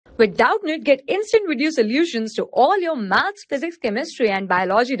With Doubtnut, get instant video solutions to all your maths, physics, chemistry, and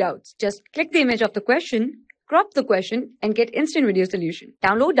biology doubts. Just click the image of the question, crop the question, and get instant video solution.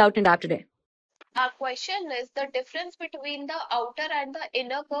 Download Doubtnut app today. Our question is the difference between the outer and the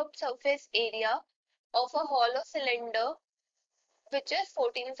inner curved surface area of a hollow cylinder which is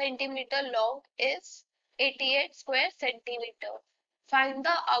 14 centimeter long is 88 square centimeter. Find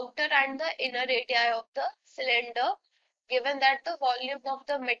the outer and the inner radii of the cylinder given that the volume of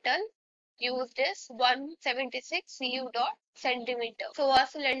the metal used is 176 cu dot centimeter. So our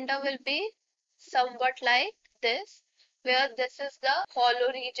cylinder will be somewhat like this, where this is the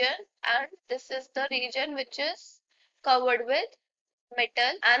hollow region and this is the region which is covered with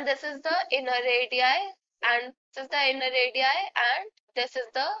metal, and this is the inner radii, and this is the inner radii, and this is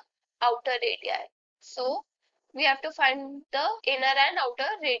the outer radii. So we have to find the inner and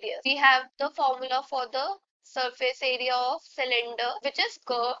outer radius. We have the formula for the surface area of cylinder, which is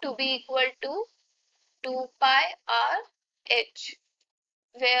curved, to be equal to 2 pi r h,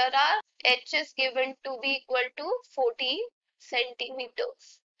 where our h is given to be equal to 14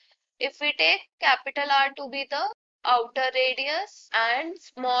 centimeters. If we take capital R to be the outer radius and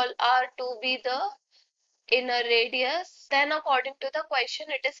small r to be the inner radius, then according to the question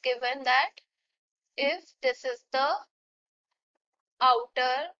it is given that if this is the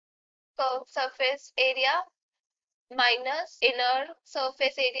outer curved surface area minus inner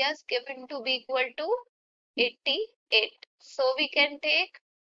surface area is given to be equal to 88. So we can take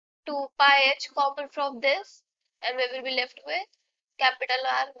 2 pi h common from this and we will be left with capital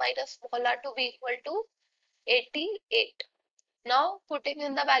R minus small r to be equal to 88. Now putting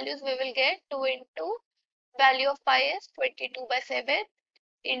in the values, we will get 2 into value of pi is 22 by 7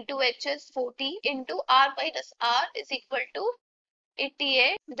 into h is 40 into r minus r is equal to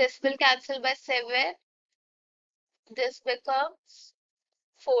 88. This will cancel by 7. This becomes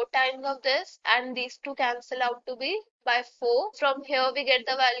 4 times of this, and these two cancel out to be by 4. From here we get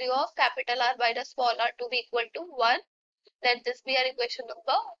the value of capital R minus small r to be equal to 1. Let this be our equation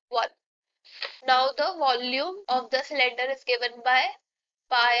number 1. Now the volume of the cylinder is given by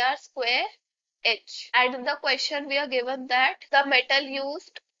pi r square h, and in the question we are given that the metal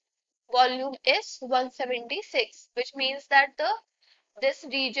used volume is 176, which means that this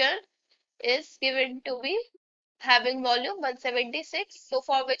region is given to be having volume 176. So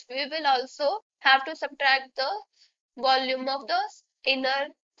for which we will also have to subtract the volume of the inner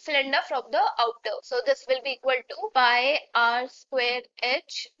cylinder from the outer. So this will be equal to pi r square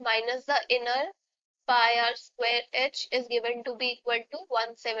h minus the inner pi r square h is given to be equal to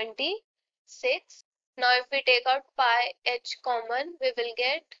 176. Now if we take out pi h common, we will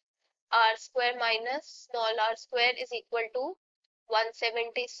get r square minus small r square is equal to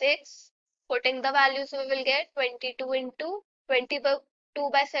 176. Putting the values, we will get 22 into 22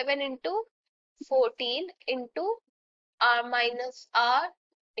 by 7 into 14 into r minus r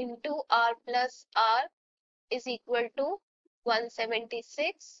into r plus r is equal to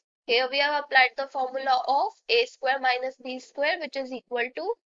 176. Here we have applied the formula of a square minus b square, which is equal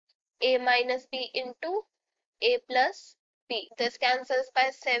to a minus b into a plus b. This cancels by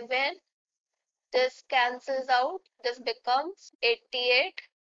 7. This cancels out. This becomes 88.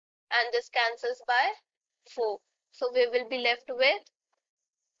 And this cancels by 4. So we will be left with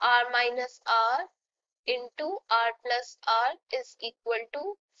r minus r into r plus r is equal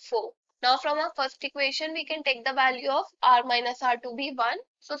to 4. Now from our first equation we can take the value of r minus r to be 1.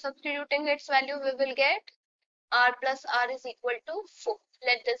 So substituting its value, we will get r plus r is equal to 4.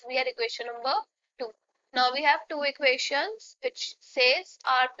 Let this be our equation number 2. Now we have two equations which says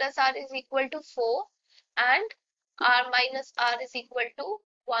r plus r is equal to 4 and r minus r is equal to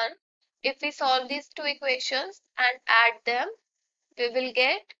 1. If we solve these two equations and add them, we will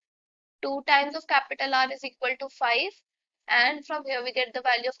get 2 times of capital R is equal to 5, and from here we get the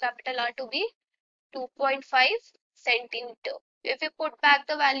value of capital R to be 2.5 centimeter. If we put back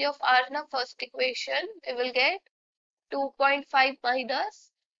the value of R in the first equation, we will get 2.5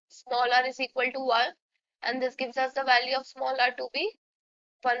 minus small r is equal to 1, and this gives us the value of small r to be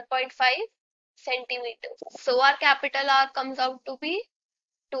 1.5 centimeters. So our capital R comes out to be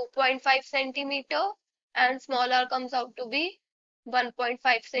 2.5 centimeter and small r comes out to be 1.5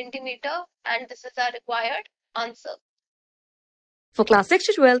 centimeter, and this is our required answer. For class 6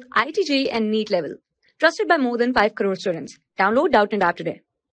 to 12, IIT JEE and NEET level. Trusted by more than 5 crore students. Download Doubtnut app today.